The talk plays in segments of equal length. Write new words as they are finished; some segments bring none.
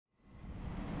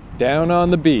Down on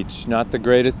the beach. Not the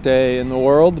greatest day in the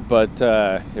world, but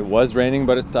it was raining,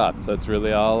 but it stopped. So that's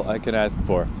really all I can ask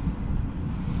for.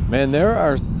 Man, there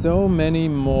are so many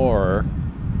more.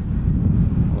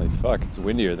 Holy fuck, it's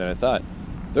windier than I thought.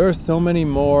 There are so many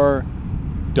more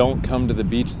don't come to the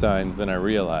beach signs than I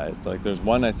realized. Like, there's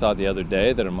one I saw the other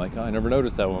day that I'm like, oh, I never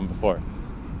noticed that one before.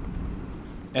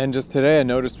 And just today I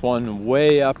noticed one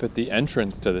way up at the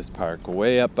entrance to this park,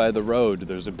 way up by the road.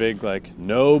 There's a big, like,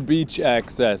 no beach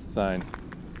access sign,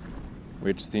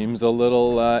 which seems a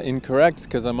little incorrect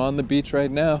because I'm on the beach right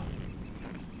now.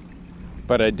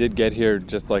 But I did get here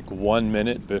just like 1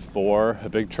 minute before a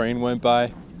big train went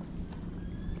by.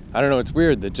 I don't know, it's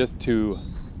weird that just to,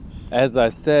 as I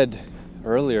said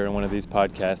earlier in one of these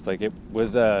podcasts, like, it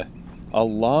was a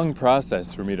long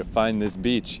process for me to find this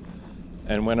beach.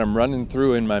 And when I'm running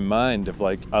through in my mind of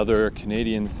like other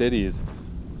Canadian cities,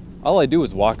 all I do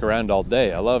is walk around all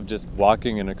day. I love just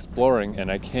walking and exploring,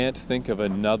 and I can't think of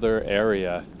another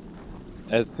area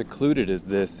as secluded as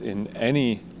this in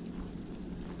any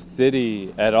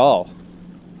city at all.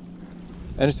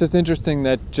 And it's just interesting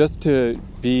that just to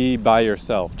be by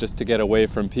yourself, just to get away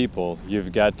from people,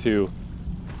 you've got to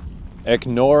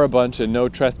ignore a bunch of no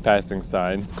trespassing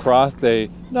signs, cross a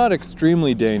not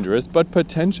extremely dangerous but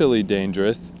potentially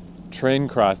dangerous train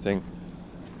crossing,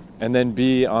 and then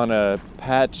be on a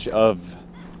patch of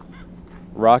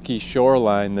rocky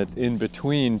shoreline that's in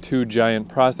between two giant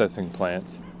processing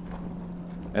plants.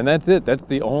 And that's it. That's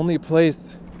the only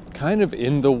place kind of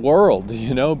in the world,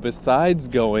 you know, besides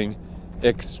going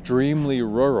extremely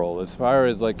rural as far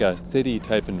as like a city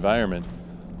type environment.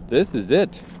 This is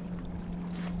it.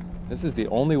 This is the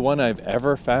only one I've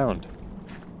ever found.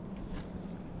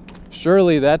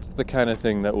 Surely that's the kind of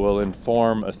thing that will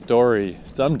inform a story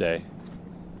someday.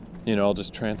 You know, I'll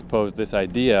just transpose this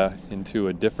idea into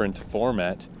a different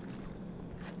format.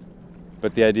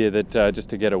 But the idea that just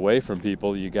to get away from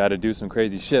people, you got to do some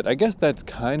crazy shit. I guess that's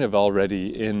kind of already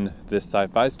in this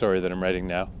sci-fi story that I'm writing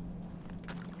now.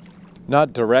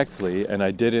 Not directly, and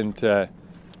I didn't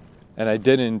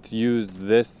use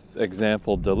this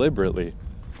example deliberately.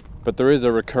 But there is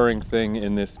a recurring thing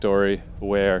in this story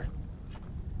where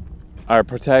our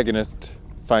protagonist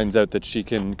finds out that she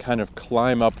can kind of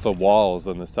climb up the walls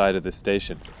on the side of the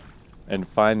station and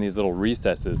find these little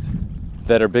recesses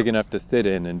that are big enough to sit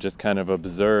in and just kind of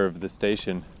observe the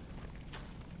station.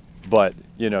 But,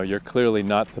 you know, you're clearly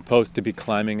not supposed to be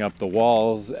climbing up the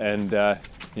walls, and,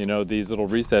 you know, these little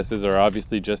recesses are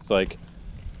obviously just like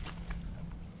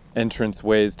entrance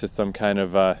ways to some kind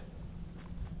of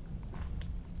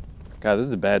God, this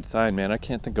is a bad sign, man. I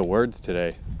can't think of words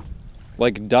today.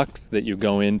 Like ducts that you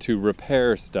go in to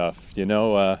repair stuff, you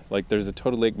know? Like there's a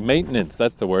totally... Maintenance,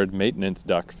 that's the word. Maintenance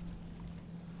ducts.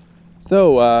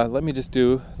 So, let me just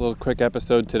do a little quick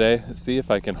episode today. See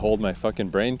if I can hold my fucking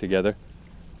brain together.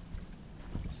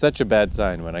 Such a bad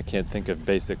sign when I can't think of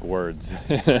basic words.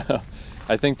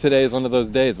 I think today is one of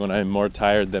those days when I'm more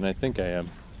tired than I think I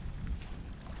am.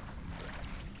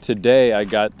 Today I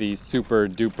got the super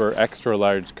duper extra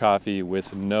large coffee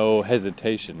with no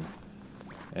hesitation.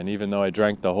 And even though I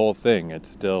drank the whole thing, it's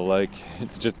still like,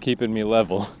 it's just keeping me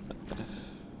level.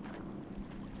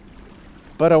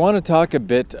 But I want to talk a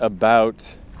bit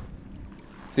about,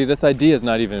 see, this idea is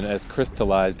not even as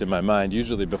crystallized in my mind.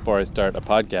 Usually before I start a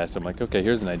podcast, I'm like, okay,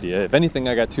 here's an idea. If anything,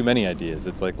 I got too many ideas.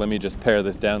 It's like, let me just pare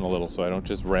this down a little so I don't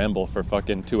just ramble for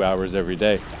fucking 2 hours every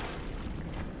day.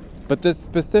 But this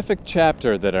specific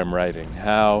chapter that I'm writing,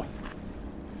 how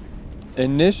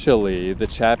initially the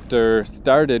chapter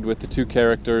started with the two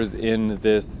characters in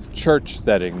this church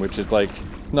setting, which is like,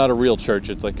 it's not a real church,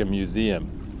 it's like a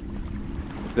museum.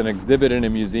 It's an exhibit in a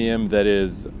museum that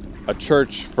is a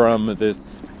church from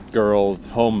this girl's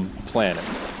home planet.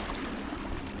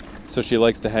 So she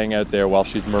likes to hang out there while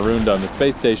she's marooned on the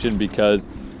space station because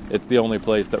it's the only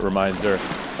place that reminds her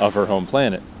of her home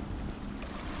planet.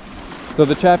 So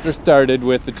the chapter started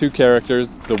with the two characters,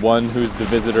 the one who's the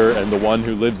visitor and the one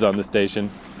who lives on the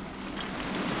station,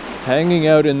 hanging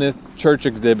out in this church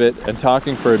exhibit and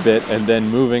talking for a bit and then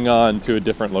moving on to a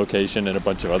different location, and a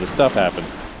bunch of other stuff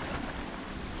happens.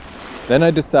 Then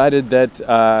I decided that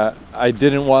I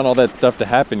didn't want all that stuff to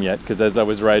happen yet, because as I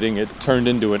was writing, it turned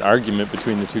into an argument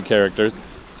between the two characters.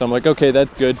 So I'm like, okay,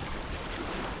 that's good.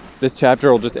 This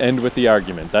chapter will just end with the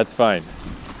argument. That's fine.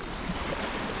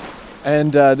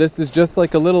 And this is just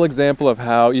like a little example of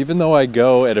how, even though I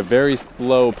go at a very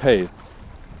slow pace,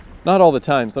 not all the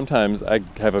time, sometimes I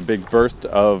have a big burst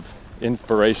of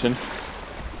inspiration,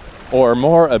 or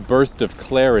more a burst of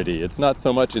clarity. It's not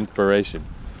so much inspiration.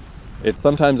 It's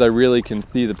sometimes I really can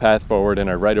see the path forward and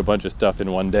I write a bunch of stuff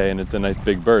in one day and it's a nice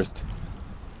big burst.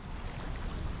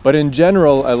 But in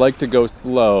general, I like to go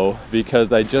slow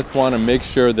because I just want to make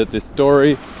sure that the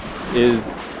story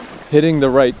is hitting the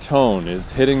right tone,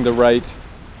 is hitting the right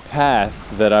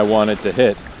path that I want it to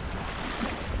hit.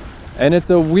 And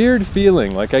it's a weird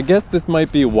feeling. Like, I guess this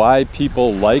might be why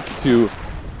people like to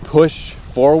push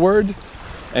forward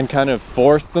and kind of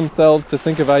force themselves to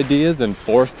think of ideas and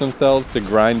force themselves to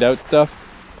grind out stuff,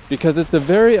 because it's a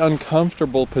very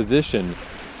uncomfortable position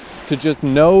to just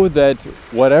know that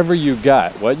whatever you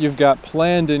got, what you've got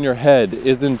planned in your head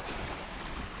isn't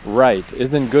right,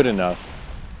 isn't good enough,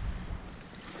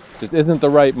 just isn't the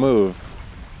right move,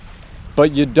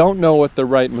 but you don't know what the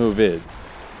right move is.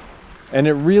 And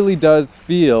it really does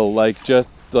feel like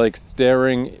just like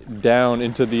staring down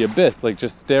into the abyss, like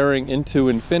just staring into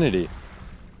infinity.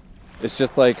 It's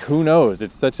just like, who knows?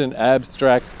 It's such an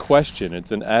abstract question.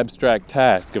 It's an abstract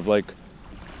task of like,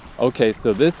 okay,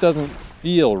 so this doesn't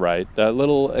feel right. That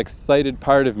little excited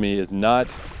part of me is not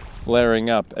flaring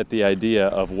up at the idea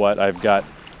of what I've got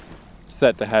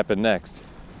set to happen next.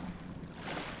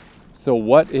 So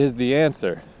what is the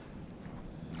answer?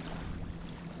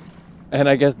 And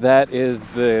I guess that is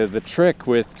the trick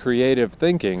with creative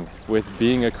thinking, with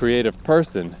being a creative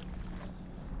person,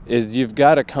 is you've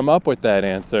got to come up with that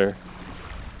answer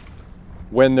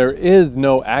when there is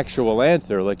no actual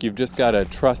answer. Like, you've just got to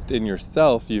trust in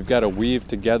yourself. You've got to weave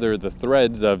together the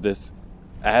threads of this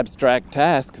abstract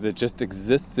task that just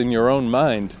exists in your own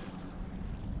mind.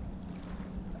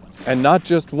 And not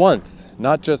just once,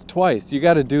 not just twice. You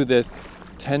got to do this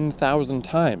 10,000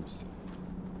 times.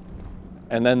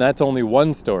 And then that's only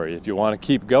one story. If you want to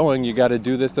keep going, you got to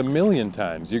do this 1,000,000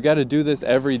 times. You got to do this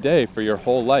every day for your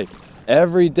whole life.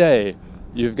 Every day,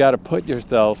 you've got to put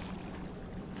yourself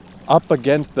up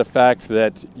against the fact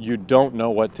that you don't know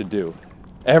what to do.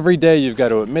 Every day, you've got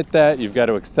to admit that, you've got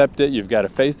to accept it, you've got to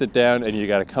face it down, and you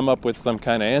got to come up with some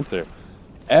kind of answer.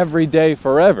 Every day,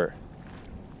 forever.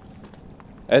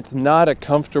 It's not a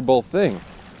comfortable thing.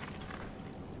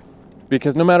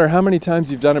 Because no matter how many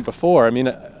times you've done it before, I mean,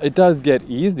 it does get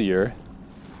easier.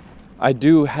 I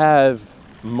do have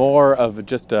more of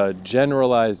just a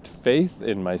generalized faith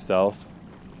in myself.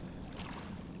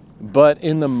 But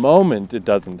in the moment, it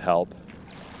doesn't help.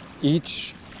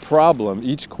 Each problem,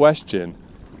 each question,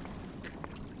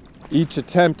 each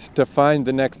attempt to find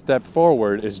the next step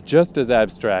forward is just as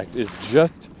abstract, is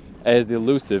just as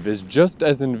elusive, is just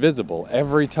as invisible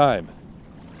every time.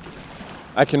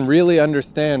 I can really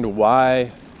understand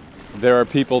why there are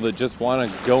people that just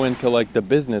want to go into like the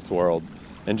business world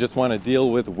and just want to deal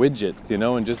with widgets, you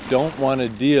know, and just don't want to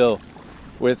deal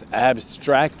with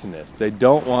abstractness. They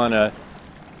don't want to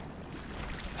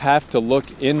have to look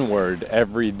inward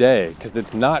every day because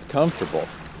it's not comfortable.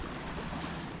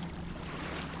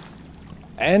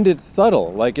 And it's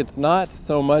subtle. Like, it's not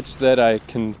so much that I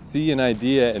can see an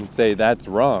idea and say that's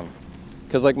wrong.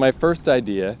 Because like my first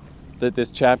idea, that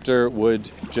this chapter would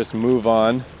just move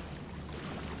on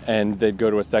and they'd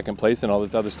go to a second place and all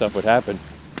this other stuff would happen.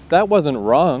 That wasn't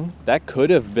wrong. That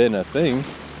could have been a thing.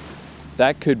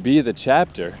 That could be the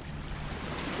chapter.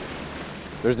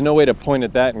 There's no way to point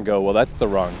at that and go, well, that's the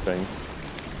wrong thing.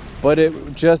 But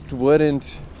it just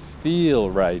wouldn't feel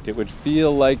right. It would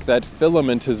feel like that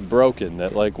filament is broken,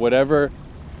 that like whatever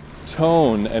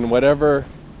tone and whatever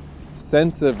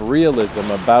sense of realism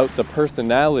about the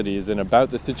personalities and about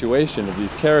the situation of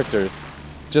these characters,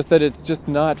 just that it's just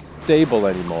not stable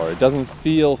anymore. It doesn't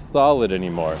feel solid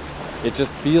anymore. It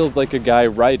just feels like a guy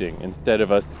writing instead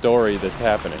of a story that's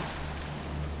happening.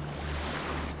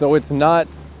 So it's not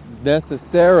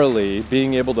necessarily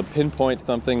being able to pinpoint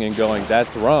something and going,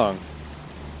 that's wrong.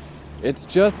 It's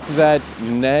just that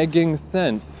nagging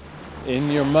sense in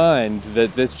your mind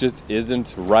that this just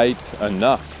isn't right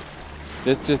enough.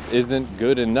 This just isn't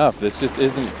good enough. This just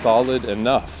isn't solid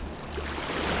enough.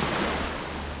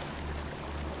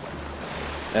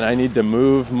 And I need to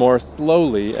move more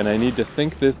slowly, and I need to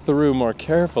think this through more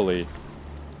carefully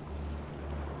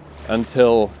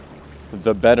until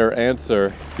the better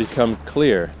answer becomes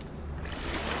clear.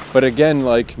 But again,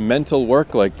 like, mental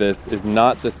work like this is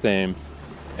not the same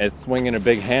as swinging a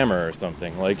big hammer or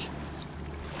something. Like,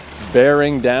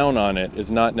 bearing down on it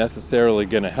is not necessarily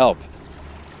going to help.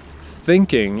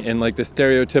 Thinking in like the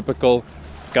stereotypical,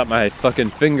 got my fucking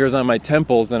fingers on my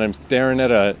temples and I'm staring at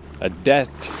a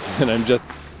desk and I'm just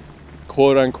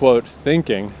quote unquote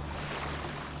thinking,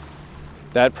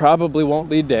 that probably won't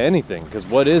lead to anything, because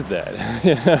what is that?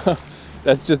 You know,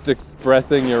 that's just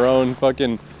expressing your own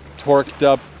fucking torqued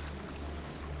up,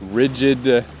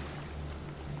 rigid,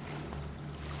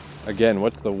 again,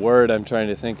 what's the word I'm trying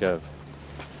to think of?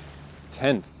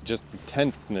 Tense, just the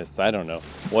tenseness, I don't know,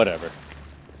 whatever.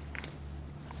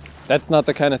 That's not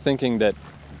the kind of thinking that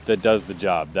does the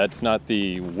job. That's not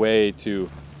the way to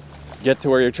get to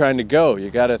where you're trying to go. You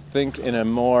got to think in a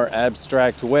more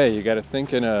abstract way. You got to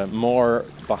think in a more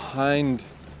behind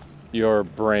your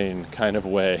brain kind of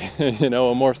way, a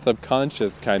more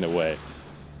subconscious kind of way.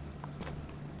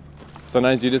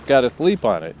 Sometimes you just got to sleep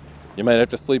on it. You might have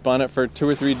to sleep on it for 2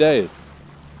 or 3 days.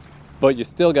 But you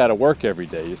still got to work every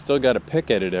day. You still got to pick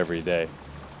at it every day.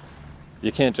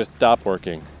 You can't just stop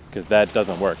working, because that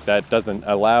doesn't work. That doesn't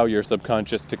allow your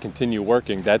subconscious to continue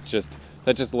working. That just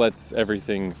lets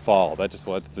everything fall. That just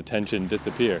lets the tension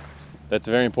disappear. That's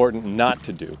very important not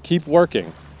to do. Keep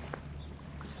working.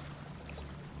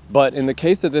 But in the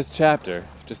case of this chapter,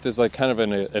 just as like kind of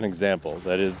an example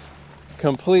that is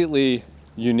completely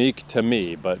unique to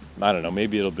me, but I don't know,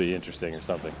 maybe it'll be interesting or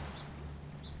something.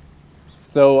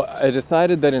 So I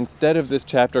decided that instead of this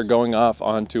chapter going off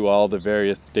onto all the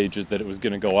various stages that it was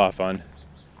going to go off on,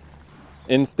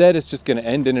 instead it's just going to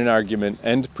end in an argument,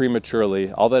 end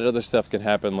prematurely. All that other stuff can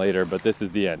happen later, but this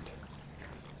is the end.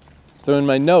 So in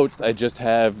my notes, I just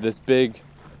have this big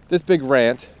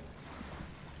rant.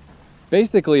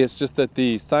 Basically, it's just that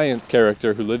the science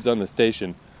character who lives on the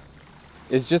station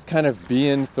is just kind of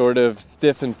being sort of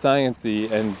stiff and sciencey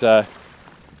and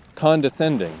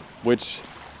condescending, which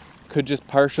could just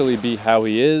partially be how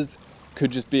he is,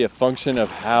 could just be a function of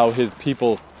how his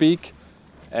people speak,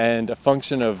 and a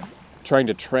function of trying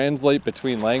to translate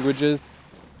between languages,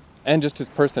 and just his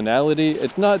personality.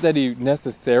 It's not that he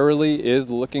necessarily is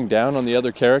looking down on the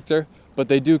other character, but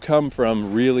they do come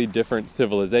from really different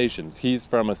civilizations. He's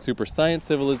from a super science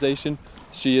civilization,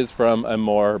 she is from a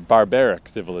more barbaric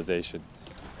civilization.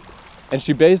 And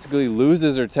she basically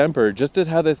loses her temper just at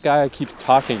how this guy keeps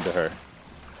talking to her.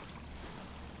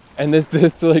 And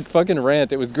this like fucking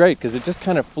rant, it was great because it just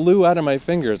kind of flew out of my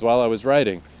fingers while I was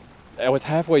writing. I was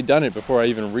halfway done it before I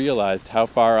even realized how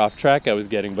far off track I was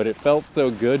getting, but it felt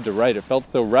so good to write. It felt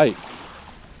so right.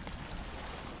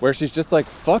 Where she's just like,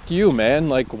 fuck you, man.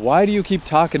 Like, why do you keep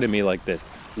talking to me like this?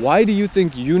 Why do you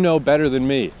think you know better than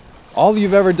me? All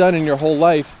you've ever done in your whole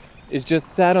life is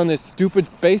just sat on this stupid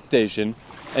space station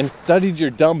and studied your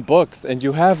dumb books, and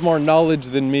you have more knowledge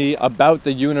than me about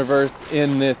the universe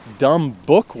in this dumb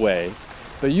book way,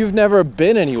 but you've never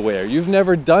been anywhere. You've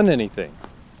never done anything.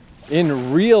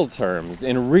 In real terms,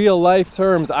 in real life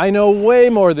terms, I know way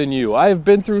more than you. I've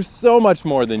been through so much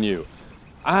more than you.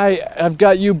 I've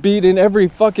got you beat in every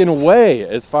fucking way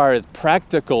as far as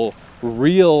practical,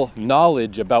 real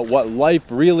knowledge about what life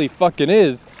really fucking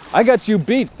is. I got you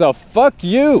beat, so fuck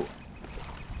you.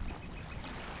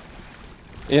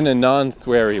 In a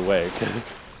non-sweary way,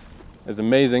 because as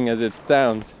amazing as it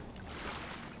sounds,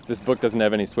 this book doesn't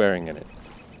have any swearing in it.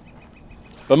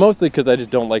 But mostly because I just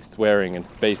don't like swearing in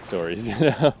space stories.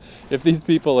 If these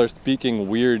people are speaking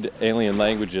weird alien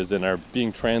languages and are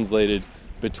being translated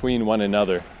between one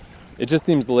another, it just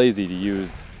seems lazy to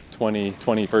use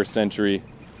 21st century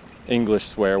English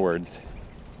swear words.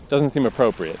 Doesn't seem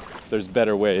appropriate. There's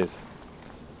better ways.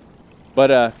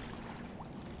 But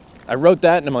I wrote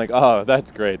that and I'm like, oh,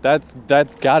 that's great. That's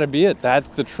gotta be it. That's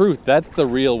the truth. That's the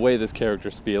real way this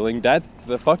character's feeling.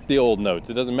 Fuck the old notes.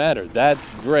 It doesn't matter. That's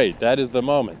great. That is the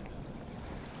moment.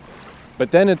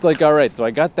 But then it's like, all right, so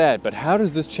I got that, but how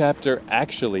does this chapter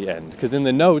actually end? Because in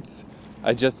the notes,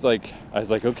 I was like,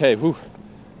 okay, whew,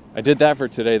 I did that for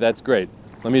today. That's great.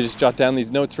 Let me just jot down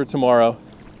these notes for tomorrow.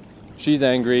 She's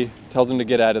angry, tells him to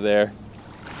get out of there.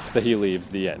 So he leaves,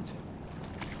 the end.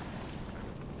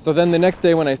 So then the next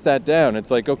day when I sat down, it's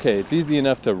like, okay, it's easy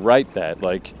enough to write that.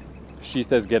 Like, she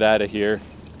says, get out of here.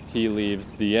 He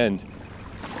leaves, the end.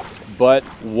 But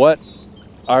what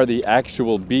are the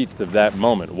actual beats of that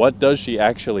moment? What does she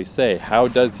actually say? How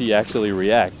does he actually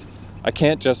react? I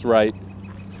can't just write,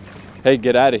 hey,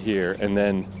 get out of here, and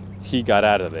then he got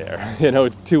out of there.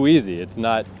 It's too easy.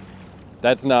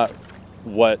 That's not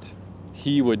what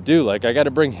he would do. Like, I got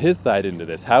to bring his side into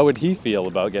this. How would he feel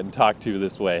about getting talked to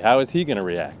this way? How is he going to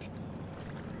react?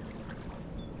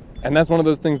 And that's one of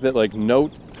those things that, like,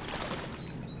 notes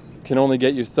can only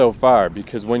get you so far,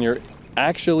 because when you're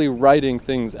actually writing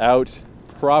things out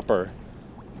proper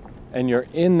and you're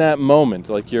in that moment,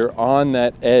 like you're on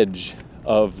that edge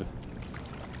of,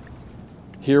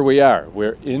 here we are,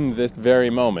 we're in this very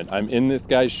moment. I'm in this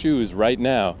guy's shoes right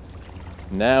now.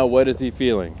 Now, what is he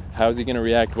feeling? How's he going to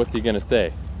react? What's he going to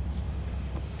say?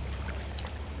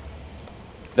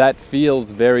 That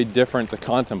feels very different to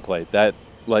contemplate. That,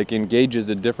 like, engages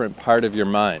a different part of your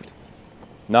mind.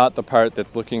 Not the part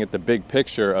that's looking at the big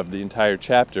picture of the entire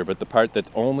chapter, but the part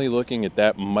that's only looking at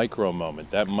that micro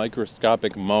moment, that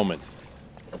microscopic moment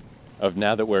of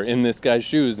now that we're in this guy's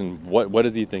shoes, and what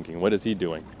is he thinking? What is he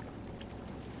doing?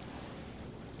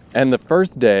 And the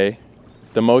first day,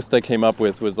 the most I came up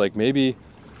with was like, maybe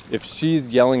if she's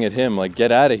yelling at him, like,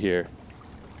 get out of here.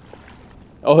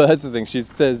 Oh, that's the thing. She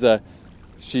says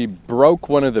she broke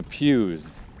one of the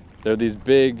pews. They're these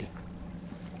big,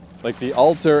 like the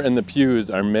altar and the pews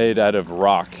are made out of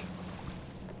rock.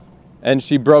 And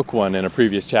she broke one in a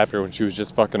previous chapter when she was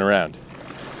just fucking around.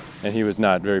 And he was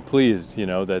not very pleased,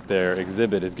 that their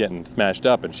exhibit is getting smashed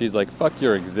up. And she's like, fuck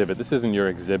your exhibit. This isn't your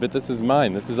exhibit. This is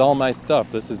mine. This is all my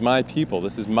stuff. This is my people.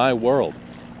 This is my world.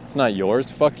 It's not yours.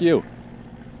 Fuck you.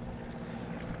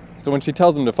 So when she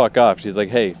tells him to fuck off, she's like,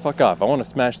 hey, fuck off. I want to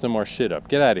smash some more shit up.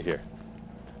 Get out of here.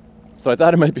 So I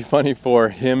thought it might be funny for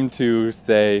him to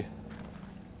say,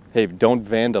 hey, don't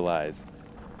vandalize.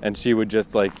 And she would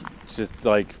just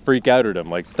freak out at him.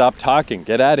 Like, stop talking.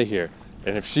 Get out of here.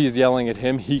 And if she's yelling at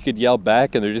him, he could yell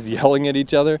back, and they're just yelling at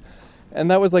each other. And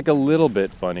that was like a little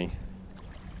bit funny.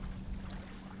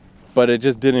 But it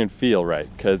just didn't feel right,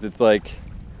 because it's like,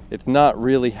 it's not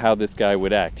really how this guy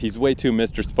would act. He's way too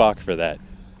Mr. Spock for that.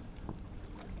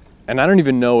 And I don't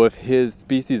even know if his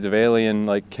species of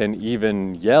alien, can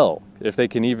even yell, if they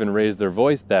can even raise their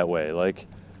voice that way.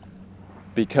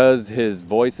 Because his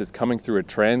voice is coming through a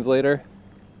translator,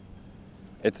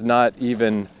 it's not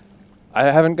even... I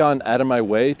haven't gone out of my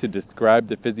way to describe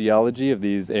the physiology of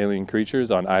these alien creatures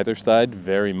on either side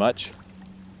very much.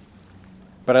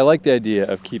 But I like the idea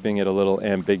of keeping it a little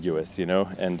ambiguous,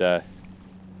 and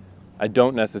I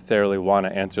don't necessarily want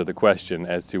to answer the question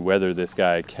as to whether this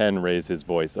guy can raise his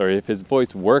voice, or if his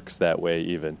voice works that way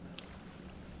even.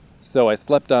 So I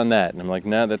slept on that, and I'm like,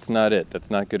 nah, that's not it. That's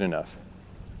not good enough.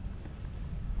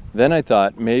 Then I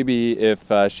thought maybe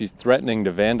if she's threatening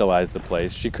to vandalize the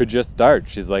place, she could just start.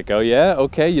 She's like, oh yeah,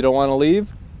 okay, you don't want to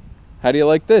leave? How do you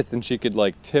like this? And she could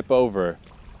tip over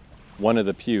one of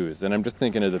the pews. And I'm just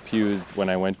thinking of the pews when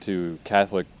I went to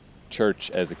Catholic church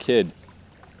as a kid.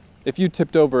 If you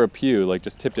tipped over a pew,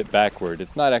 just tipped it backward,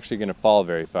 it's not actually going to fall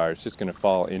very far. It's just going to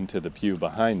fall into the pew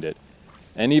behind it.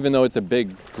 And even though it's a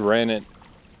big granite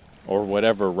or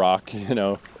whatever rock,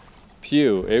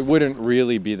 pew, it wouldn't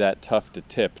really be that tough to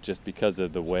tip just because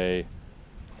of the way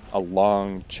a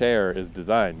long chair is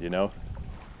designed,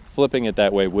 Flipping it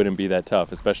that way wouldn't be that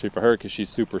tough, especially for her because she's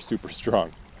super, super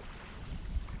strong.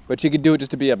 But she could do it just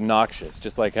to be obnoxious,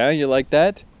 just like, you like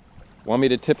that? Want me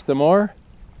to tip some more?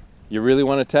 You really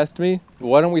want to test me?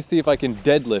 Why don't we see if I can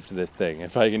deadlift this thing,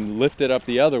 if I can lift it up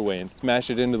the other way and smash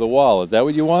it into the wall. Is that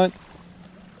what you want?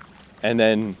 And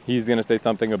then he's going to say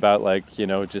something about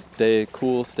just stay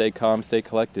cool, stay calm, stay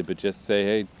collected, but just say,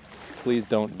 hey, please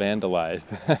don't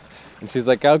vandalize. And she's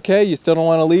like, okay, you still don't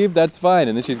want to leave? That's fine.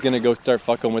 And then she's going to go start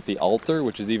fucking with the altar,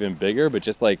 which is even bigger, but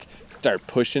just start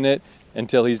pushing it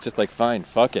until he's just like, fine,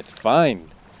 fuck it, fine,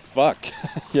 fuck,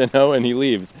 and he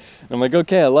leaves. And I'm like,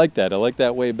 okay, I like that. I like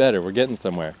that way better. We're getting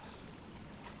somewhere.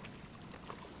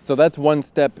 So that's one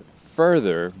step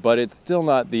further, but it's still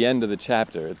not the end of the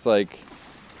chapter. It's like,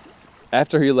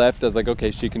 after he left, I was like,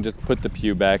 okay, she can just put the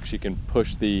pew back. She can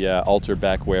push the altar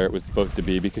back where it was supposed to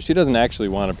be because she doesn't actually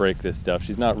want to break this stuff.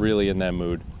 She's not really in that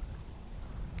mood.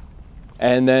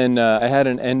 And then I had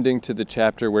an ending to the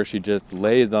chapter where she just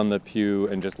lays on the pew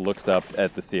and just looks up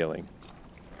at the ceiling.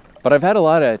 But I've had a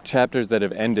lot of chapters that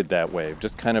have ended that way,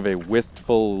 just kind of a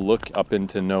wistful look up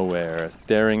into nowhere,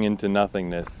 staring into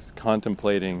nothingness,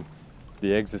 contemplating the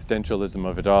existentialism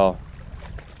of it all.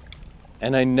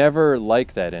 And I never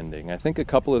liked that ending. I think a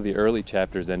couple of the early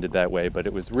chapters ended that way, but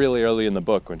it was really early in the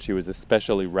book when she was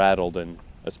especially rattled and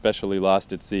especially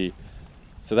lost at sea.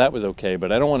 So that was okay,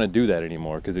 but I don't want to do that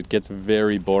anymore because it gets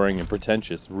very boring and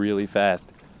pretentious really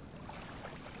fast.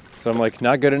 So I'm like,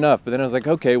 not good enough. But then I was like,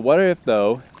 okay, what if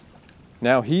though,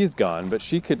 now he's gone, but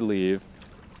she could leave.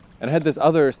 And I had this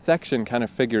other section kind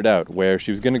of figured out where she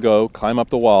was going to go climb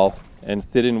up the wall and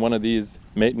sit in one of these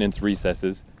maintenance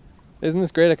recesses. Isn't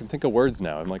this great? I can think of words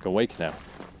now. I'm awake now.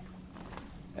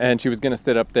 And she was going to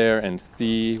sit up there and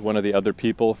see one of the other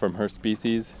people from her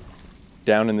species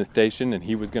down in the station, and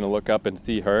he was going to look up and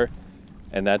see her.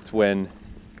 And that's when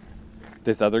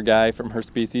this other guy from her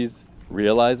species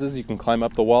realizes you can climb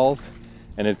up the walls,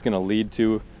 and it's going to lead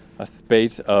to a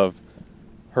spate of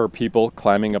her people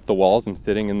climbing up the walls and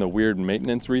sitting in the weird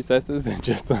maintenance recesses. And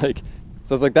just so I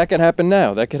was like, that could happen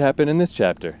now. That could happen in this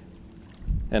chapter.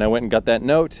 And I went and got that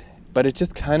note. But it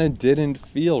just kind of didn't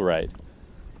feel right.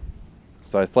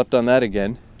 So I slept on that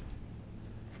again.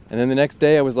 And then the next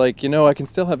day I was like, I can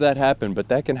still have that happen, but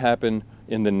that can happen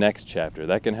in the next chapter.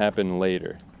 That can happen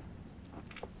later.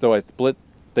 So I split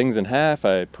things in half.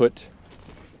 I put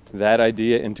that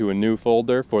idea into a new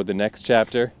folder for the next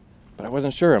chapter. But I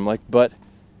wasn't sure. I'm like, but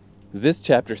this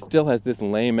chapter still has this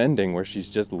lame ending where she's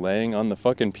just laying on the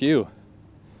fucking pew.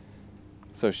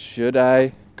 So should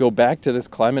I go back to this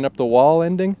climbing up the wall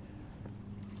ending?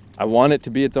 I want it to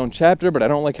be its own chapter, but I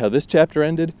don't like how this chapter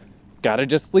ended. Gotta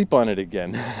just sleep on it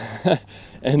again.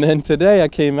 And then today I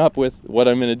came up with what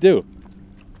I'm gonna do.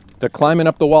 The climbing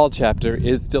up the wall chapter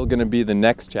is still gonna be the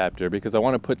next chapter because I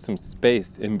want to put some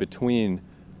space in between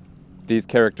these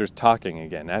characters talking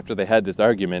again. After they had this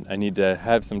argument, I need to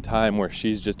have some time where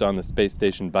she's just on the space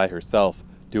station by herself,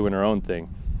 doing her own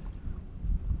thing.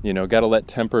 You know, gotta let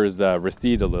tempers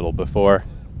recede a little before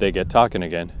they get talking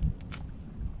again.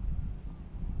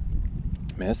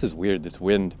 Man, this is weird, this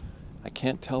wind. I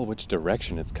can't tell which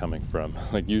direction it's coming from.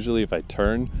 Like usually if I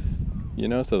turn, you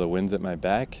know, so the wind's at my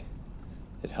back,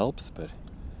 it helps, but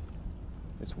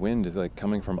this wind is like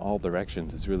coming from all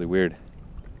directions. It's really weird.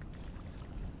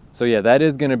 So yeah, that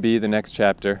is going to be the next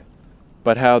chapter.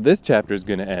 But how this chapter is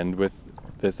going to end with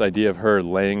this idea of her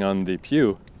laying on the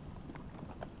pew.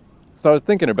 So I was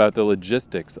thinking about the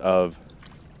logistics of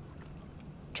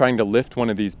trying to lift one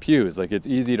of these pews. Like it's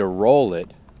easy to roll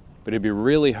it, but it'd be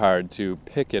really hard to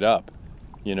pick it up,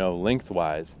 you know,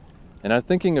 lengthwise. And I was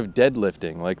thinking of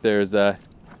deadlifting. Like there's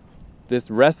this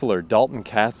wrestler, Dalton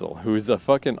Castle, who's a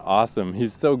fucking awesome,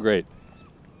 he's so great.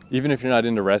 Even if you're not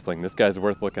into wrestling, this guy's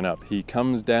worth looking up. He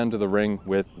comes down to the ring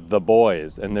with the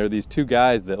boys, and there are these two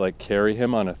guys that like carry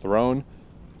him on a throne,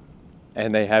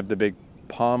 and they have the big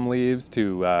palm leaves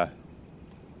to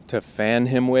fan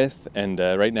him with. And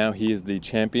right now he is the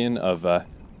champion of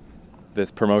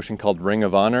this promotion called Ring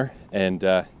of Honor, and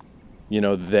you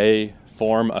know, they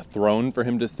form a throne for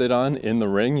him to sit on in the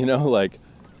ring. You know, like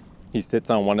he sits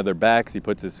on one of their backs, he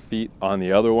puts his feet on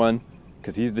the other one.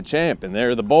 Because he's the champ, and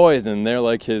they're the boys, and they're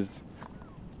like his,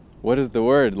 what is the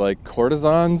word, like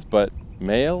courtesans, but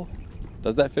male?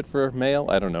 Does that fit for male?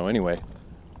 I don't know. Anyway,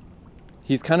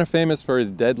 he's kind of famous for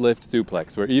his deadlift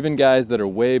suplex, where even guys that are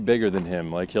way bigger than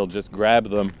him, like he'll just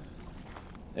grab them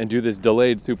and do this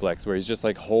delayed suplex, where he's just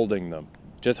like holding them,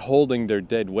 just holding their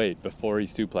dead weight before he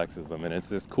suplexes them, and it's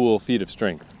this cool feat of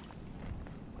strength.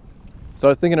 So I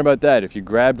was thinking about that. If you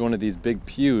grabbed one of these big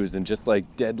pews and just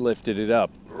like deadlifted it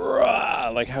up,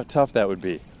 like how tough that would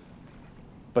be.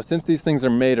 But since these things are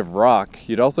made of rock,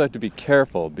 you'd also have to be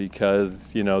careful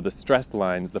because, you know, the stress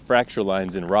lines, the fracture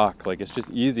lines in rock, like it's just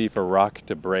easy for rock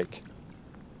to break.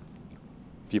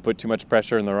 If you put too much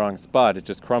pressure in the wrong spot, it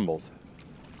just crumbles.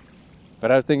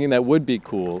 But I was thinking that would be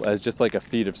cool as just like a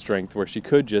feat of strength where she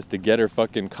could just, to get her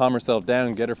fucking, calm herself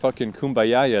down, get her fucking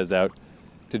kumbayayas out,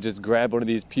 to just grab one of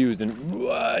these pews and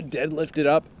deadlift it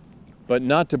up, but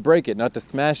not to break it, not to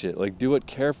smash it, like do it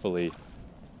carefully,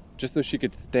 just so she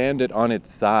could stand it on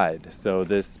its side. So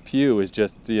this pew is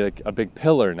just like a big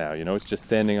pillar now, you know, it's just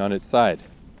standing on its side.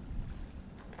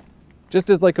 Just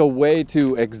as like a way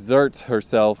to exert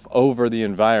herself over the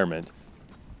environment,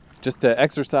 just to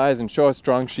exercise and show how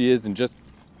strong she is, and just,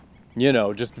 you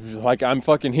know, just like I'm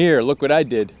fucking here, look what I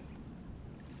did.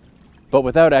 But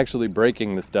without actually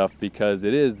breaking the stuff, because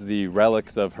it is the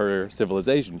relics of her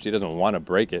civilization. She doesn't want to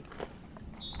break it.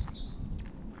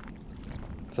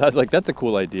 So I was like, that's a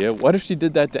cool idea. What if she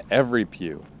did that to every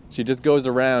pew? She just goes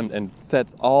around and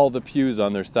sets all the pews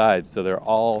on their sides so they're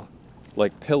all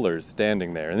like pillars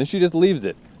standing there. And then she just leaves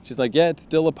it. She's like, yeah, it's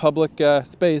still a public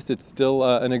space. It's still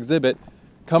an exhibit.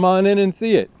 Come on in and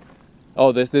see it.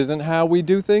 Oh, this isn't how we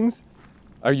do things?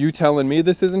 Are you telling me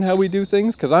this isn't how we do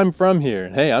things? Because I'm from here.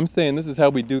 And hey, I'm saying this is how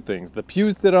we do things. The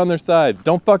pews sit on their sides.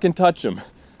 Don't fucking touch them.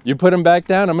 You put them back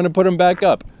down, I'm going to put them back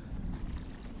up.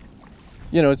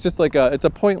 You know, it's just like it's a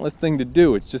pointless thing to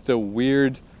do. It's just a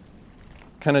weird,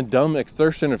 kind of dumb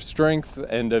exertion of strength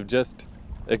and of just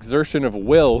exertion of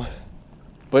will.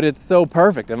 But it's so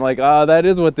perfect. I'm like, that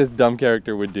is what this dumb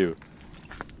character would do.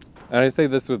 And I say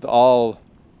this with all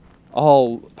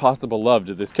possible love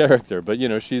to this character. But, you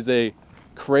know, she's a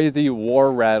crazy,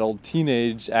 war-rattled,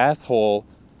 teenage asshole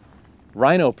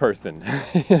rhino person.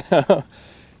 You know?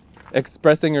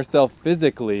 Expressing herself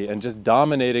physically and just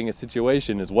dominating a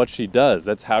situation is what she does.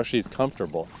 That's how she's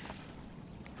comfortable.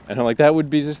 And I'm like, that would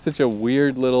be just such a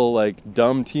weird little, like,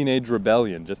 dumb teenage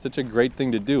rebellion. Just such a great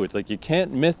thing to do. It's like, you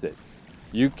can't miss it.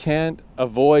 You can't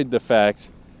avoid the fact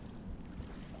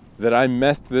that I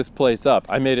messed this place up.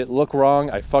 I made it look wrong.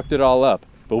 I fucked it all up.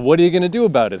 But what are you going to do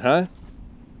about it, huh?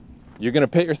 You're going to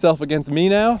pit yourself against me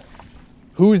now?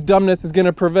 Whose dumbness is going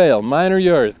to prevail, mine or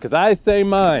yours? Because I say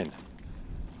mine.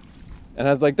 And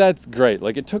I was like, that's great.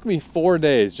 Like, it took me 4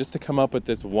 days just to come up with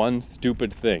this one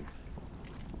stupid thing.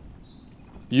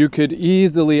 You could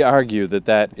easily argue that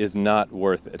that is not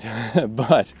worth it.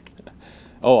 But,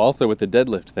 also with the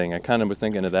deadlift thing, I kind of was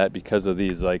thinking of that because of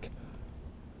these, like,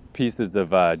 pieces of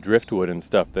driftwood and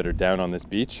stuff that are down on this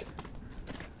beach.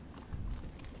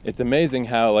 it's amazing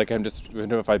how, like, I'm just,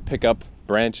 if I pick up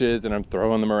branches and I'm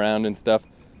throwing them around and stuff,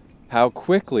 how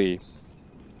quickly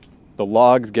the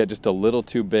logs get just a little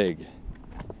too big.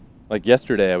 Like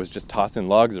yesterday, I was just tossing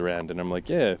logs around and I'm like,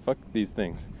 yeah, fuck these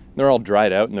things. And they're all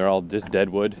dried out and they're all just dead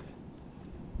wood.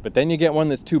 But then you get one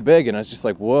that's too big and I was just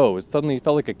like, whoa, it suddenly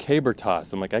felt like a caber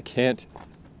toss. I'm like, I can't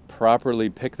properly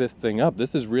pick this thing up.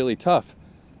 This is really tough.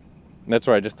 And that's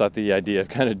where I just thought the idea of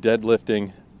kind of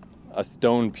deadlifting a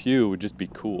stone pew would just be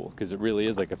cool, because it really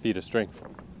is like a feat of strength.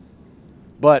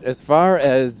 But as far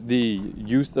as the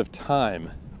use of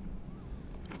time,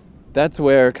 that's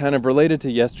where, kind of related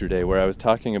to yesterday, where I was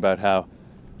talking about how,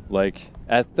 like,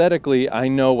 aesthetically, I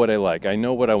know what I like. I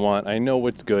know what I want. I know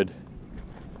what's good.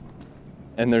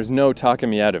 And there's no talking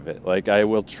me out of it. Like, I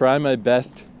will try my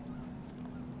best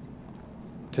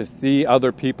to see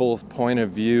other people's point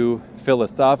of view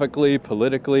philosophically,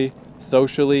 politically,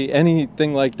 socially,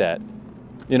 anything like that.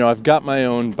 You know, I've got my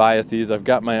own biases, I've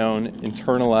got my own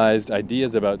internalized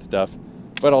ideas about stuff,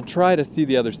 but I'll try to see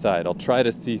the other side. I'll try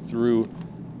to see through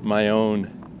my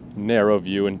own narrow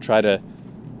view and try to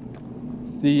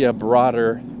see a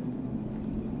broader,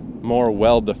 more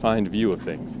well-defined view of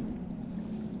things.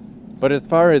 But as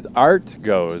far as art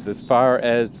goes, as far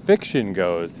as fiction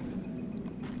goes,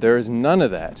 there is none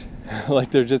of that.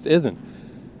 Like, there just isn't.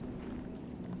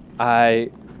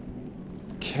 I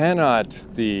cannot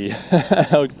see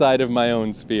outside of my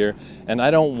own sphere, and I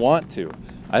don't want to.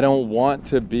 I don't want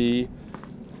to be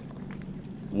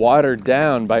watered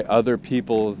down by other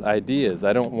people's ideas.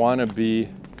 I don't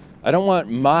want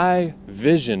my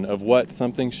vision of what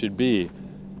something should be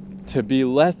to be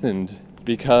lessened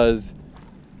because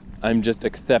I'm just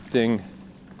accepting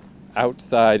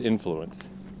outside influence.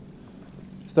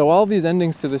 So all these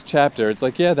endings to this chapter, it's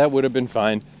like, yeah, that would have been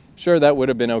fine. Sure, that would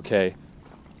have been okay.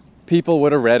 People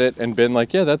would have read it and been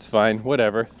like, yeah, that's fine,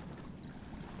 whatever.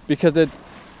 Because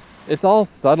it's all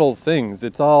subtle things.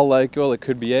 It's all like, well, it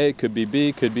could be A, it could be B,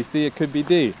 it could be C, it could be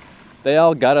D. They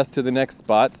all got us to the next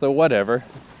spot, so whatever.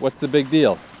 What's the big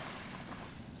deal?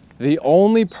 The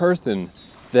only person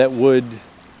that would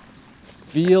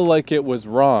feel like it was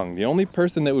wrong, the only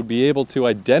person that would be able to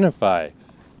identify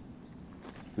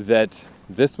that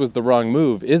this was the wrong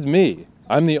move is me.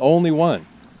 I'm the only one.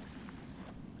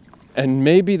 And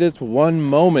maybe this one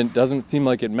moment doesn't seem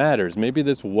like it matters. Maybe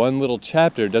this one little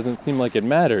chapter doesn't seem like it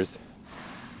matters.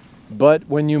 But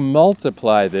when you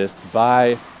multiply this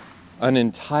by an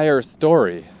entire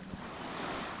story,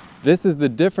 this is the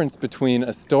difference between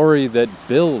a story that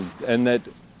builds and that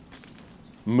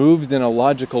moves in a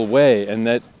logical way and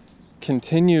that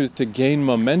continues to gain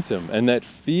momentum and that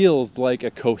feels like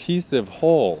a cohesive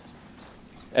whole,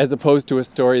 as opposed to a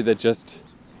story that just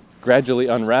gradually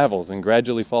unravels and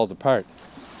gradually falls apart.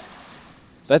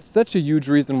 That's such a huge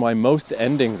reason why most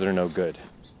endings are no good.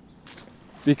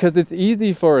 Because it's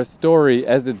easy for a story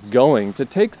as it's going to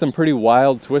take some pretty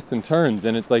wild twists and turns,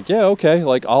 and it's like, yeah, okay,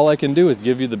 like all I can do is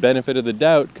give you the benefit of the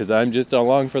doubt because I'm just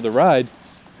along for the ride.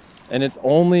 And it's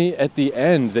only at the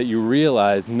end that you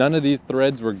realize none of these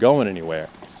threads were going anywhere.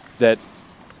 That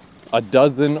a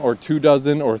dozen or 2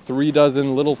 dozen or 3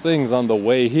 dozen little things on the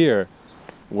way here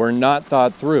were not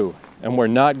thought through and were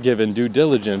not given due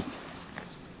diligence.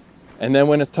 And then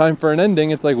when it's time for an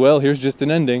ending, it's like, well, here's just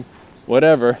an ending,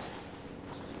 whatever.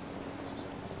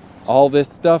 All this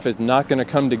stuff is not going to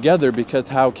come together because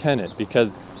how can it?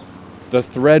 Because the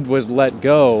thread was let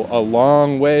go a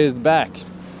long ways back.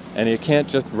 And you can't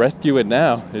just rescue it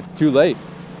now. It's too late.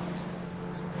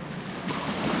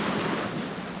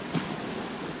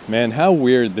 Man, how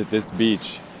weird that this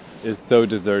beach is so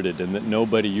deserted and that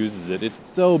nobody uses it. It's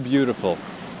so beautiful.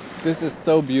 This is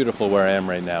so beautiful where I am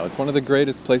right now. It's one of the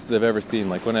greatest places I've ever seen.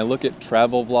 Like when I look at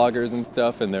travel vloggers and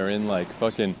stuff and they're in like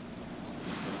fucking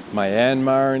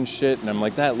Myanmar and shit, and I'm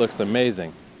like, that looks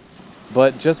amazing.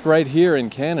 But just right here in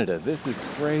Canada, this is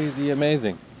crazy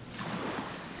amazing.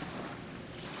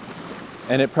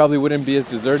 And it probably wouldn't be as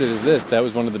deserted as this. That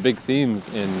was one of the big themes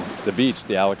in The Beach,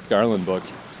 the Alex Garland book.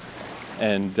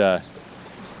 And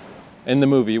in the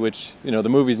movie, which, you know, the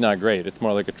movie's not great. It's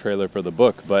more like a trailer for the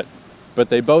book. But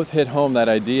they both hit home that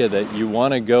idea that you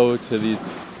want to go to these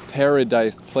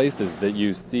paradise places that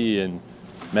you see in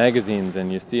magazines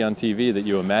and you see on TV that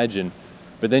you imagine.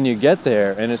 But then you get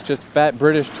there and it's just fat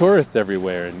British tourists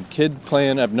everywhere and kids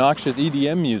playing obnoxious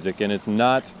EDM music, and it's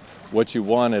not what you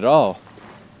want at all.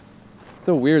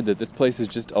 So weird that this place is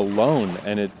just alone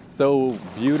and it's so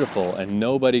beautiful and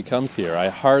nobody comes here. I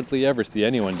hardly ever see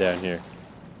anyone down here.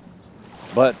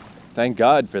 But thank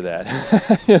God for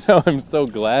that. You know, I'm so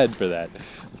glad for that.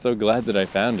 I'm so glad that I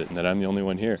found it and that I'm the only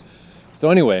one here.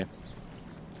 So anyway,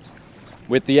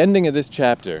 with the ending of this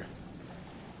chapter,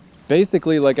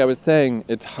 basically, like I was saying,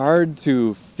 it's hard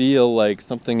to feel like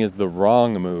something is the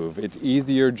wrong move. It's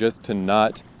easier just to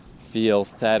not feel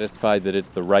satisfied that it's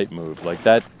the right move. Like,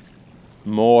 that's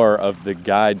more of the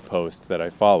guidepost that I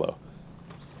follow.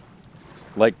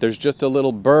 Like, there's just a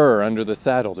little burr under the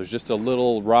saddle. There's just a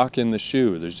little rock in the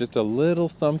shoe. There's just a little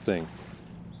something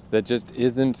that just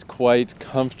isn't quite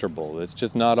comfortable. It's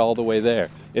just not all the way there.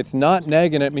 It's not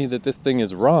nagging at me that this thing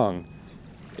is wrong.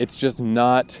 It's just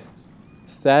not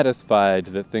satisfied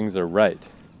that things are right.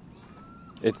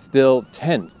 It's still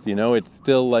tense, It's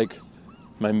still like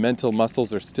my mental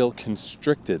muscles are still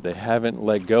constricted. They haven't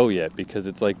let go yet because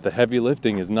it's like the heavy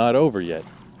lifting is not over yet.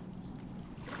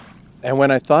 And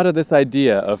when I thought of this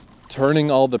idea of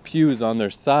turning all the pews on their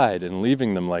side and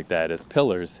leaving them like that as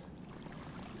pillars,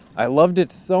 I loved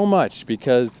it so much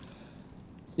because,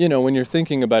 when you're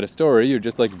thinking about a story, you're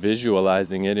just like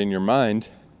visualizing it in your mind.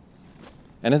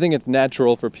 And I think it's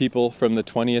natural for people from the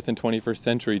 20th and 21st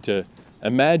century to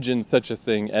imagine such a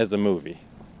thing as a movie.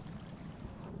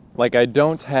 Like, I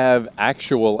don't have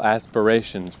actual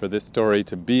aspirations for this story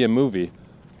to be a movie.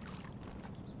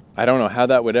 I don't know how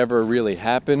that would ever really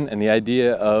happen, and the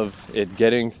idea of it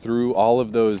getting through all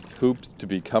of those hoops to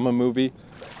become a movie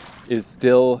is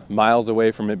still miles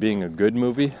away from it being a good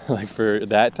movie. Like, for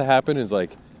that to happen is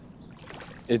like,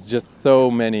 it's just so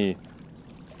many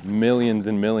millions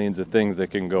and millions of things that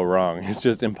can go wrong. It's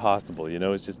just impossible,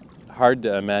 It's just hard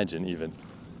to imagine even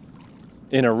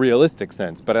in a realistic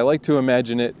sense. But I like to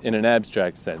imagine it in an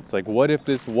abstract sense. Like, what if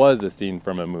this was a scene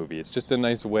from a movie? It's just a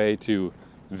nice way to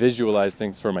visualize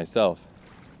things for myself.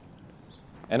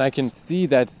 And I can see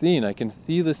that scene. I can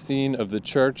see the scene of the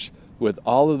church with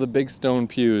all of the big stone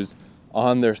pews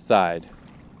on their side.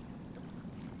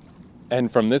 And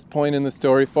from this point in the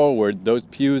story forward, those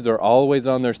pews are always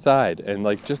on their side. And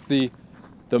like, just the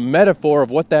metaphor of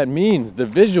what that means, the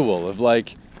visual of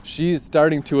like, she's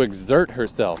starting to exert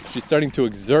herself. She's starting to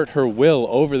exert her will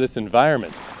over this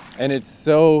environment. And it's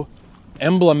so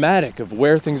emblematic of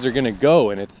where things are going to go.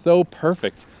 And it's so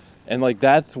perfect. And like,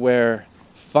 that's where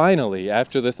finally,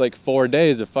 after this like 4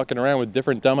 days of fucking around with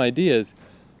different dumb ideas,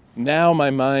 now my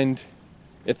mind,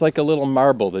 it's like a little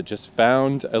marble that just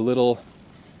found a little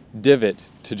divot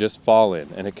to just fall in,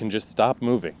 and it can just stop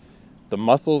moving. The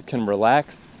muscles can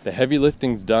relax. The heavy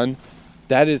lifting's done.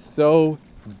 That is so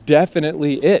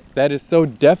definitely it. That is so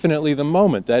definitely the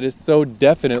moment. That is so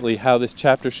definitely how this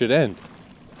chapter should end.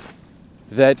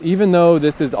 That even though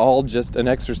this is all just an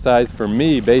exercise for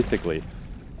me, basically,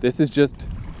 this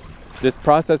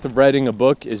process of writing a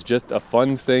book is just a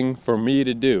fun thing for me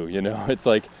to do, It's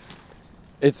like,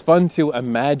 it's fun to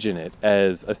imagine it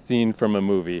as a scene from a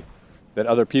movie that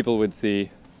other people would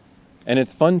see. And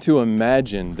it's fun to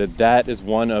imagine that that is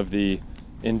one of the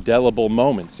indelible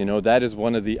moments, that is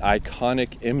one of the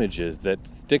iconic images that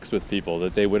sticks with people,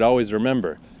 that they would always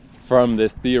remember from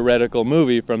this theoretical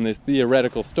movie, from this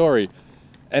theoretical story.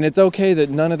 And it's okay that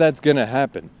none of that's gonna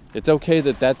happen. It's okay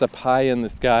that that's a pie in the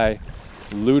sky,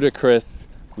 ludicrous,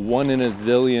 one in a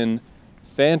zillion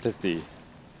fantasy.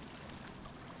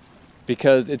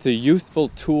 Because it's a useful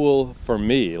tool for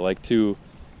me, like to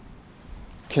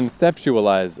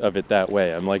conceptualize of it that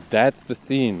way. I'm like, that's the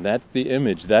scene, that's the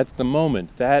image, that's the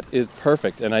moment, that is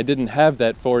perfect. And I didn't have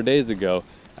that 4 days ago.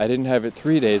 I didn't have it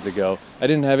 3 days ago. I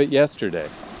didn't have it yesterday.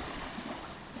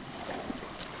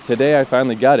 Today I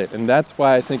finally got it. And that's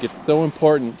why I think it's so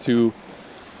important to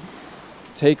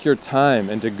take your time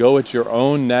and to go at your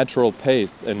own natural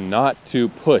pace and not to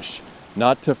push,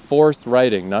 not to force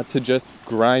writing, not to just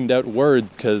grind out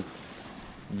words, because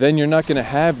then you're not going to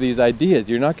have these ideas.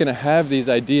 You're not going to have these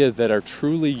ideas that are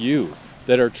truly you,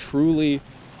 that are truly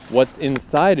what's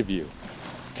inside of you.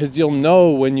 Because you'll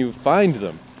know when you find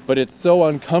them. But it's so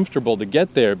uncomfortable to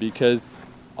get there because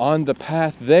on the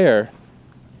path there,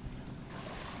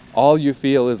 all you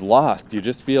feel is lost. You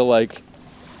just feel like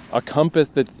a compass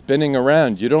that's spinning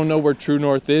around. You don't know where true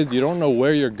north is. You don't know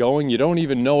where you're going. You don't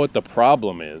even know what the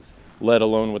problem is, let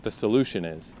alone what the solution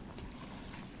is.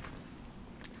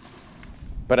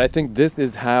 But I think this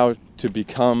is how to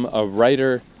become a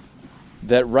writer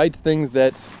that writes things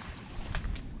that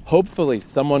hopefully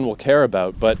someone will care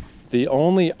about. But the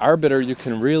only arbiter you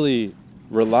can really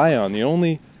rely on, the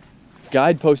only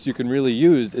guidepost you can really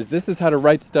use is this is how to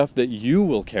write stuff that you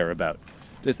will care about.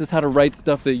 This is how to write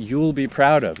stuff that you'll be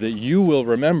proud of, that you will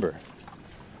remember.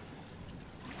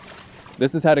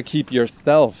 This is how to keep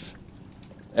yourself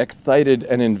excited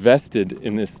and invested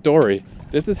in this story.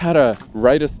 This is how to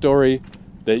write a story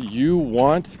that you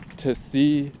want to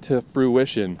see to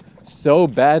fruition so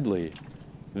badly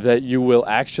that you will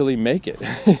actually make it,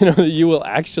 that you will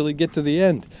actually get to the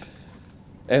end.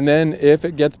 And then if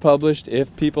it gets published,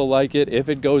 if people like it, if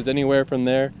it goes anywhere from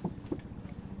there,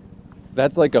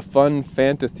 that's like a fun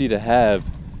fantasy to have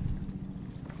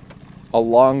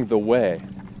along the way.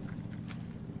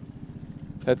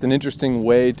 That's an interesting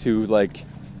way to like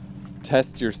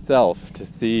test yourself to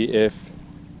see if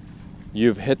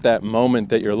you've hit that moment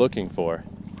that you're looking for.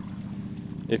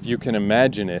 If you can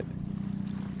imagine it,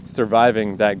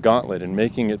 surviving that gauntlet and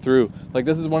making it through. Like,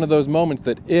 this is one of those moments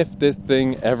that if this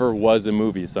thing ever was a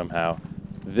movie somehow,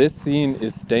 this scene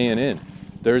is staying in.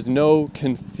 There's no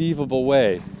conceivable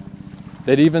way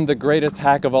that even the greatest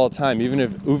hack of all time, even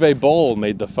if Uwe Boll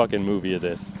made the fucking movie of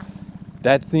this,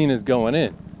 that scene is going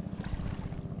in.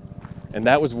 And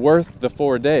that was worth the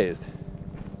 4 days.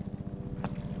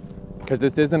 Because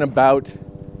this isn't about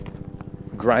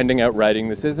grinding out writing.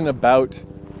 This isn't about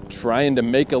trying to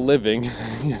make a living.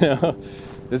 You know,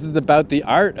 this is about the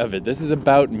art of it. This is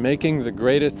about making the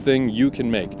greatest thing you can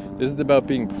make. This is about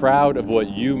being proud of what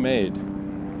you made.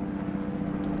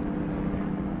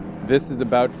 This is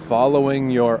about following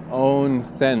your own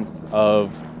sense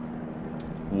of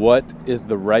what is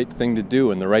the right thing to do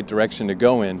and the right direction to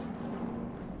go in.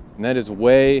 And that is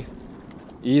way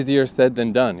easier said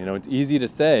than done. You know, it's easy to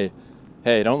say,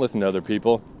 hey, don't listen to other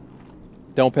people.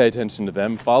 Don't pay attention to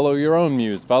them. Follow your own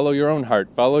muse. Follow your own heart.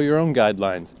 Follow your own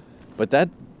guidelines. But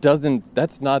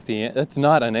that's not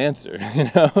an answer.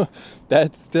 You know,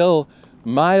 that's still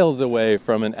miles away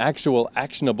from an actual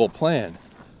actionable plan.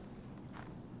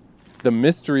 The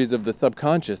mysteries of the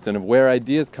subconscious and of where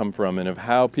ideas come from and of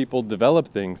how people develop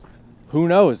things, who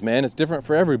knows, man? It's different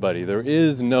for everybody. There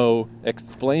is no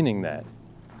explaining that.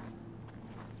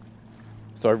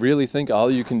 So I really think all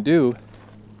you can do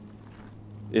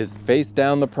is face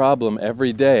down the problem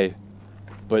every day,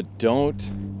 but don't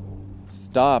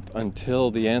stop until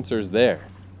the answer's there.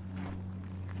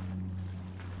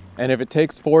 And if it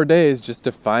takes 4 days just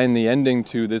to find the ending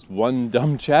to this one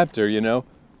dumb chapter, you know,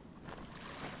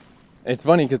 it's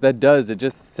funny because it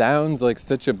just sounds like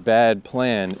such a bad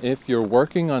plan if you're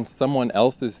working on someone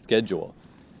else's schedule.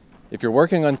 If you're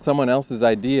working on someone else's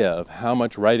idea of how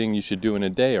much writing you should do in a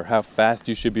day or how fast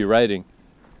you should be writing.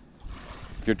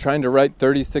 If you're trying to write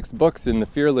 36 books in the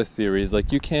Fearless series,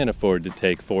 like, you can't afford to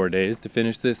take 4 days to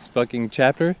finish this fucking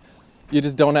chapter. You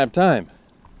just don't have time.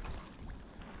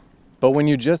 But when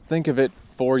you just think of it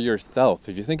for yourself,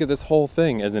 if you think of this whole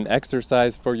thing as an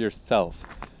exercise for yourself,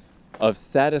 of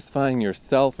satisfying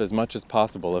yourself as much as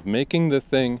possible, of making the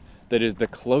thing that is the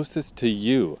closest to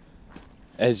you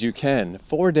as you can,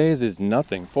 4 days is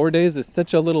nothing. 4 days is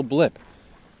such a little blip.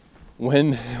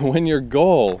 When your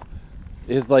goal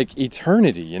is like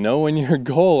eternity, you know, when your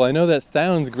goal, I know that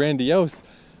sounds grandiose,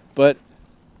 but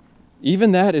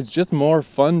even that is just more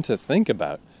fun to think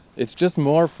about. It's just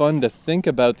more fun to think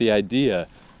about the idea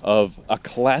of a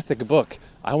classic book.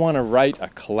 I want to write a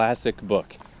classic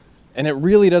book. And it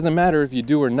really doesn't matter if you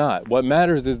do or not. What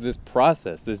matters is this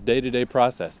process, this day-to-day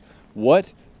process.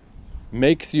 What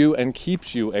makes you and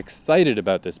keeps you excited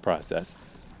about this process?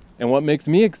 And what makes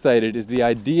me excited is the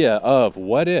idea of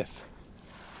what if?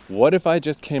 What if I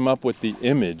just came up with the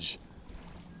image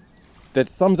that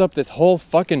sums up this whole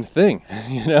fucking thing?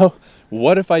 You know?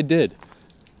 What if I did?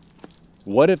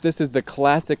 What if this is the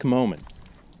classic moment?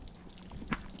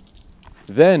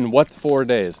 Then what's 4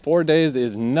 days? 4 days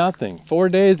is nothing. 4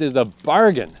 days is a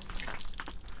bargain.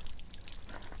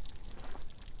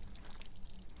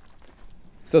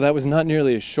 So that was not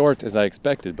nearly as short as I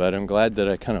expected, but I'm glad that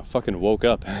I kind of fucking woke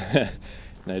up and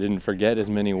I didn't forget as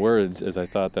many words as I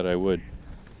thought that I would.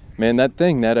 Man,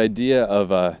 that idea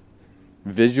of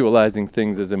visualizing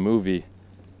things as a movie,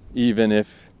 even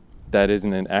if that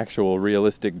isn't an actual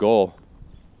realistic goal,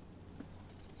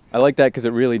 I like that because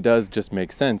it really does just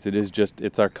make sense.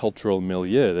 It's our cultural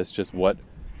milieu. That's just what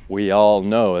we all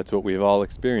know. That's what we've all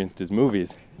experienced as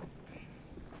movies.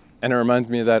 And it reminds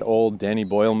me of that old Danny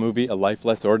Boyle movie, A Life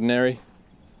Less Ordinary.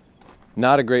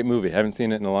 Not a great movie. I haven't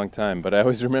seen it in a long time. But I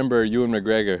always remember Ewan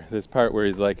McGregor, this part where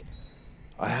he's like,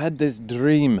 I had this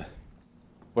dream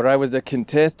where I was a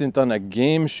contestant on a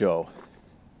game show.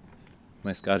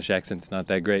 My Scottish accent's not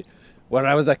that great. Where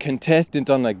I was a contestant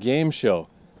on a game show.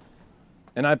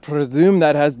 And I presume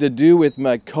that has to do with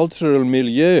my cultural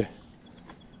milieu.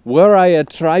 Were I a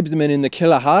tribesman in the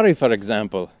Kalahari, for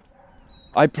example,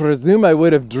 I presume I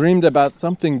would have dreamed about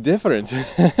something different.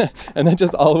 And that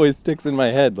just always sticks in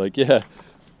my head. Like, yeah,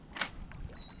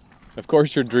 of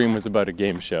course your dream was about a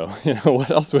game show. You know,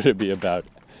 what else would it be about?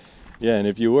 Yeah, and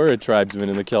if you were a tribesman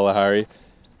in the Kalahari,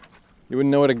 you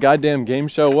wouldn't know what a goddamn game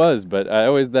show was. But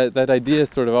that idea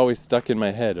sort of always stuck in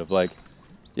my head of like,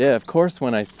 yeah, of course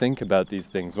when I think about these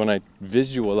things, when I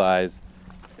visualize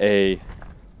a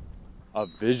a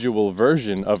visual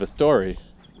version of a story.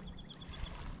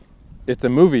 It's a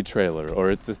movie trailer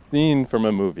or it's a scene from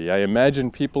a movie. I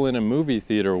imagine people in a movie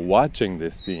theater watching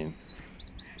this scene.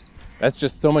 That's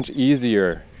just so much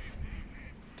easier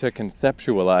to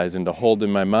conceptualize and to hold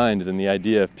in my mind than the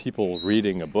idea of people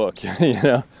reading a book, you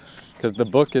know? Because the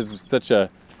book is such a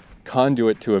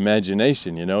conduit to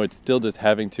imagination, you know? It's still just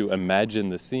having to imagine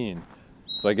the scene.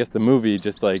 So I guess the movie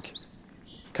just like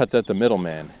cuts out the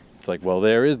middleman. It's like, well,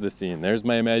 there is the scene. There's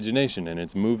my imagination, and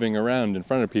it's moving around in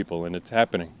front of people, and it's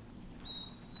happening.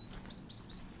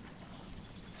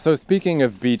 So speaking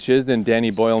of beaches and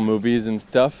Danny Boyle movies and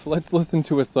stuff, let's listen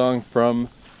to a song from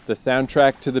the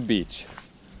soundtrack to The Beach.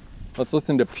 Let's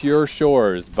listen to Pure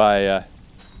Shores by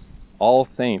All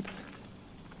Saints.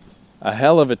 A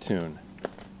hell of a tune.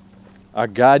 A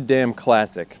goddamn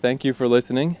classic. Thank you for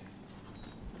listening,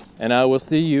 and I will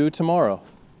see you tomorrow.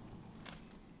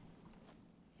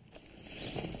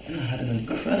 I had an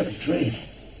incredible dream.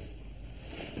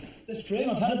 This dream,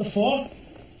 I've had it before.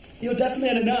 You're definitely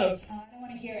in it now. Oh, I don't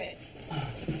want to hear it.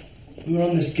 We were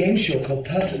on this game show called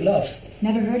Perfect Love.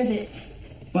 Never heard of it.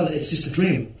 Well, it's just a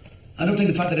dream. I don't think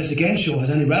the fact that it's a game show has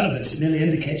any relevance. It merely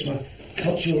indicates my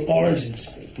cultural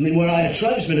origins. I mean, were I a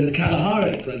tribesman in the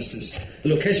Kalahari, for instance, the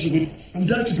location would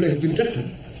undoubtedly have been different.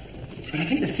 And I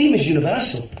think the theme is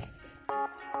universal.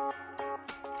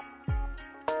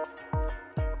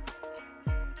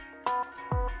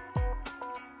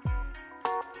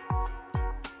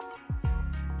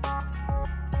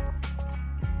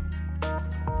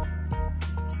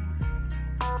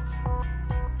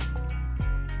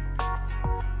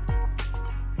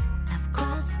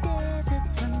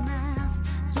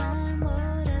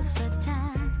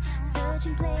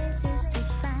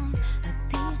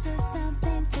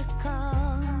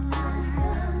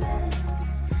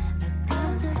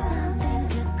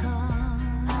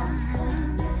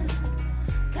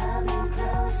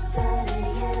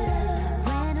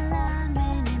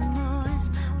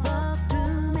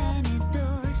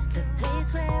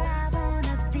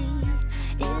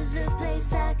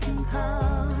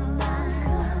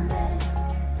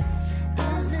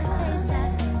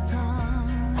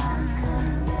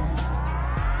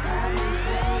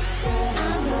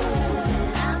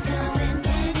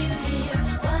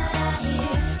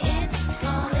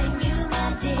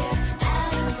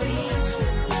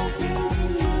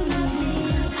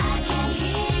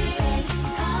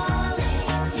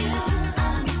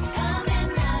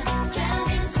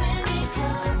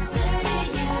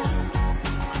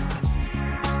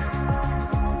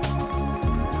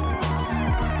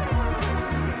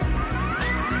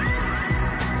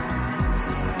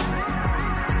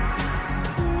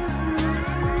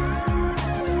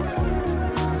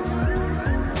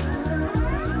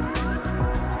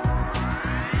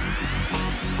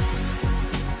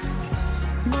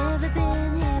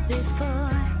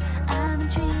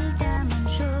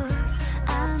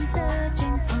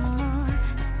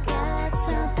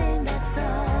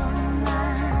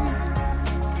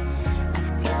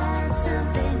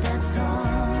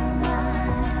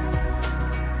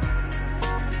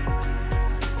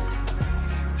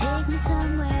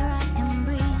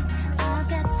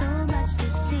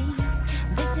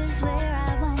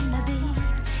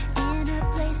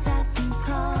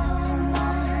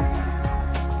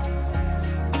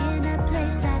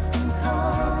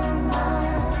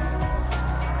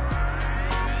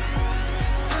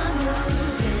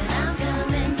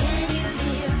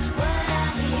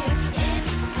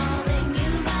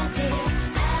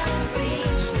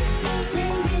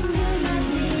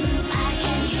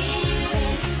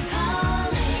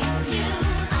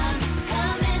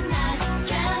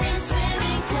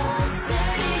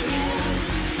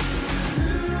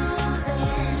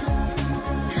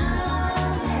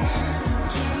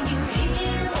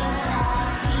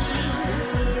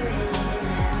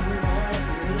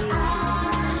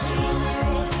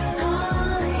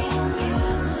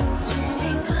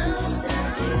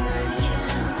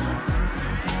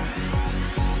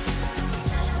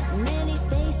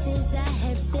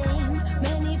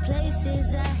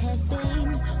 places I have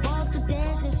been, walked the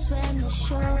deserts, swam the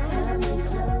shore.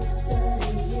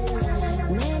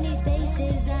 Many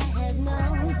faces I have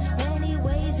known, many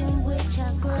ways in which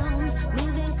I've grown,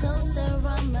 moving closer.